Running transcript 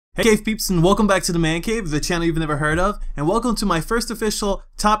Hey Cave peeps, and welcome back to the Man Cave, the channel you've never heard of, and welcome to my first official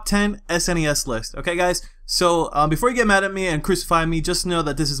top 10 SNES list. Okay guys, so before you get mad at me and crucify me, just know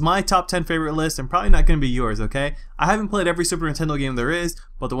that this is my top 10 favorite list and probably not going to be yours, okay? I haven't played every Super Nintendo game there is,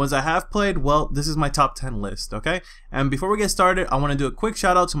 but the ones I have played, well, this is my top 10 list, okay? And before we get started, I want to do a quick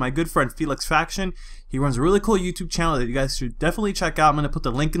shout out to my good friend Felix Faction. He runs a really cool YouTube channel that you guys should definitely check out. I'm going to put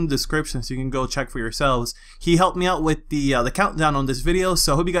the link in the description so you can go check for yourselves. He helped me out with the countdown on this video,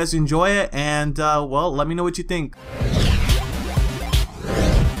 so I hope you guys enjoy it, and well, let me know what you think.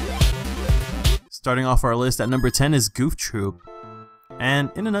 Starting off our list at number 10 is Goof Troop. And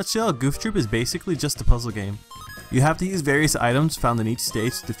in a nutshell, Goof Troop is basically just a puzzle game. You have to use various items found in each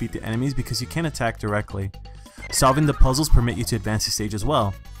stage to defeat the enemies because you can't attack directly. Solving the puzzles permit you to advance the stage as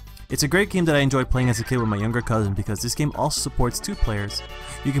well. It's a great game that I enjoyed playing as a kid with my younger cousin because this game also supports 2 players.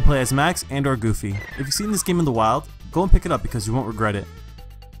 You can play as Max and or Goofy. If you've seen this game in the wild, go and pick it up because you won't regret it.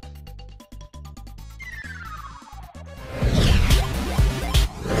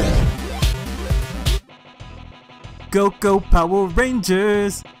 Go Power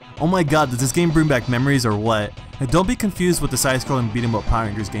Rangers! Oh my god, does this game bring back memories or what? Now don't be confused with the side-scrolling beat-em-up Power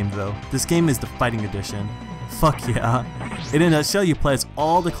Rangers game though. This game is the fighting edition. Fuck yeah. In a nutshell, you play as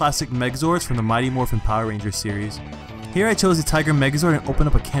all the classic Megazords from the Mighty Morphin Power Rangers series. Here I chose the Tiger Megazord and opened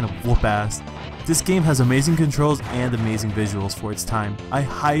up a can of whoop ass. This game has amazing controls and amazing visuals for its time. I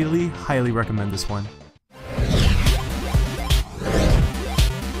highly recommend this one.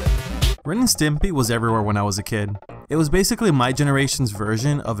 Ren and Stimpy was everywhere when I was a kid. It was basically my generation's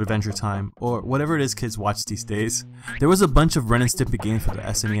version of Adventure Time, or whatever it is kids watch these days. There was a bunch of Ren and Stimpy games for the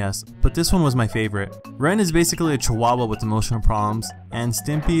SNES, but this one was my favorite. Ren is basically a chihuahua with emotional problems, and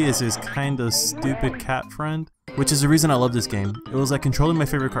Stimpy is his kinda stupid cat friend, which is the reason I love this game. It was like controlling my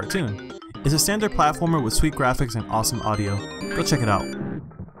favorite cartoon. It's a standard platformer with sweet graphics and awesome audio. Go check it out.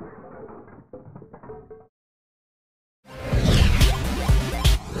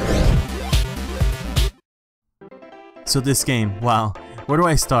 So this game, wow, where do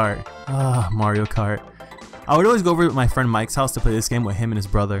I start? Mario Kart. I would always go over to my friend Mike's house to play this game with him and his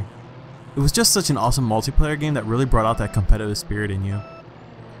brother. It was just such an awesome multiplayer game that really brought out that competitive spirit in you.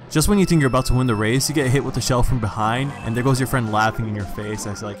 Just when you think you're about to win the race, you get hit with the shell from behind, and there goes your friend laughing in your face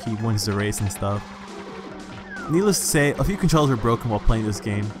as like he wins the race and stuff. Needless to say, a few controls were broken while playing this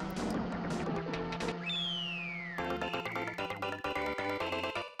game.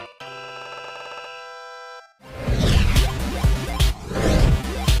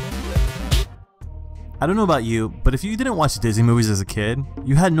 I don't know about you, but if you didn't watch Disney movies as a kid,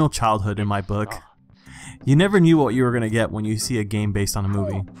 you had no childhood in my book. You never knew what you were gonna get when you see a game based on a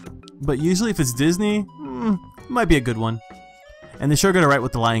movie. But usually if it's Disney, it might be a good one. And they sure got it right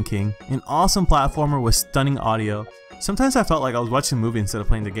with The Lion King, an awesome platformer with stunning audio. Sometimes I felt like I was watching a movie instead of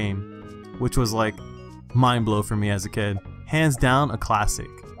playing the game, which was like mind blow for me as a kid. Hands down, a classic.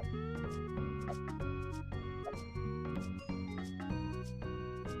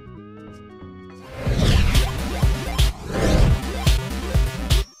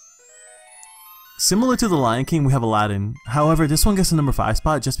 Similar to The Lion King, we have Aladdin. However, this one gets the number 5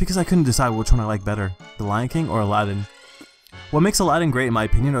 spot just because I couldn't decide which one I like better, The Lion King or Aladdin. What makes Aladdin great in my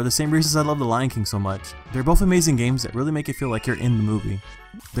opinion are the same reasons I love The Lion King so much. They're both amazing games that really make it feel like you're in the movie.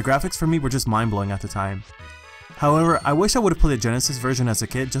 The graphics for me were just mind-blowing at the time. However, I wish I would have played the Genesis version as a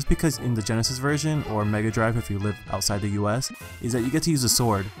kid just because in the Genesis version, or Mega Drive if you live outside the US, is that you get to use a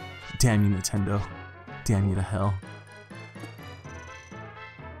sword. Damn you Nintendo. Damn you to hell.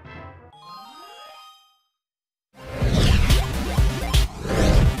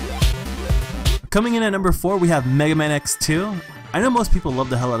 Coming in at number 4, we have Mega Man X2. I know most people love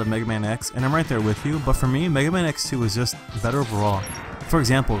the hell out of Mega Man X, and I'm right there with you, but for me, Mega Man X2 is just better overall. For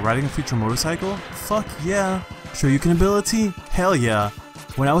example, riding a future motorcycle? Fuck yeah. Shoryuken ability? Hell yeah.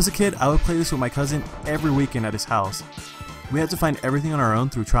 When I was a kid, I would play this with my cousin every weekend at his house. We had to find everything on our own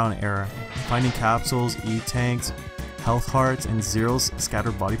through trial and error, finding capsules, E-tanks, health hearts, and Zero's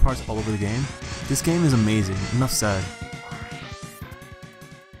scattered body parts all over the game. This game is amazing, enough said.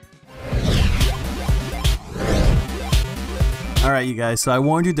 Alright you guys, so I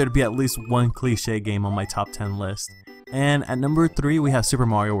warned you there'd be at least one cliche game on my top 10 list. And at number 3 we have Super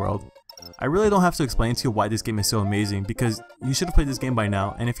Mario World. I really don't have to explain to you why this game is so amazing because you should have played this game by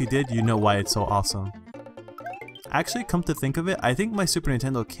now, and if you did, you know why it's so awesome. Actually, come to think of it, I think my Super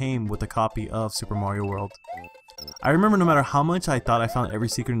Nintendo came with a copy of Super Mario World. I remember no matter how much I thought I found every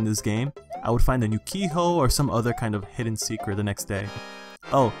secret in this game, I would find a new keyhole or some other kind of hidden secret the next day.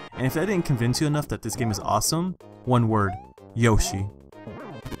 Oh, and if that didn't convince you enough that this game is awesome, one word. Yoshi.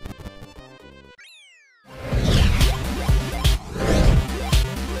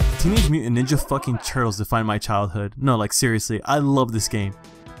 Teenage Mutant Ninja fucking Turtles defined my childhood. No, like seriously, I love this game.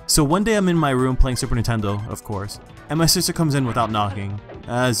 So one day I'm in my room playing Super Nintendo, of course, and my sister comes in without knocking,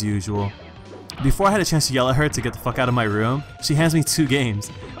 as usual. Before I had a chance to yell at her to get the fuck out of my room, she hands me 2 games,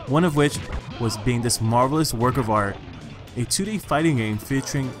 one of which was being this marvelous work of art. A 2D fighting game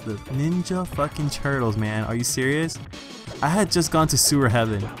featuring the Ninja fucking Turtles, man. Are you serious? I had just gone to sewer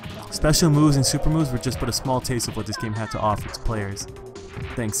heaven. Special moves and super moves were just but a small taste of what this game had to offer its players.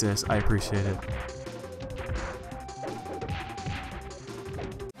 Thanks, sis. I appreciate it.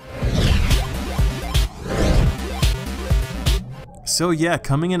 So yeah,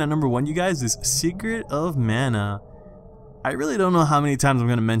 coming in at number 1, you guys, is Secret of Mana. I really don't know how many times I'm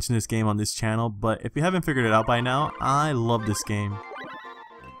going to mention this game on this channel, but if you haven't figured it out by now, I love this game.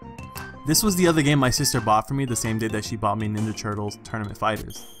 This was the other game my sister bought for me the same day that she bought me Ninja Turtles Tournament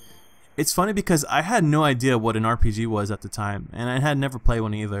Fighters. It's funny because I had no idea what an RPG was at the time, and I had never played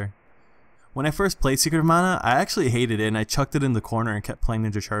one either. When I first played Secret of Mana, I actually hated it and I chucked it in the corner and kept playing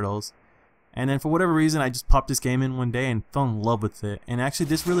Ninja Turtles. And then for whatever reason, I just popped this game in one day and fell in love with it. And actually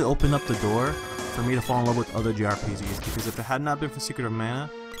this really opened up the door for me to fall in love with other JRPGs, because if it had not been for Secret of Mana,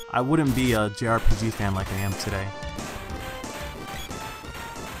 I wouldn't be a JRPG fan like I am today.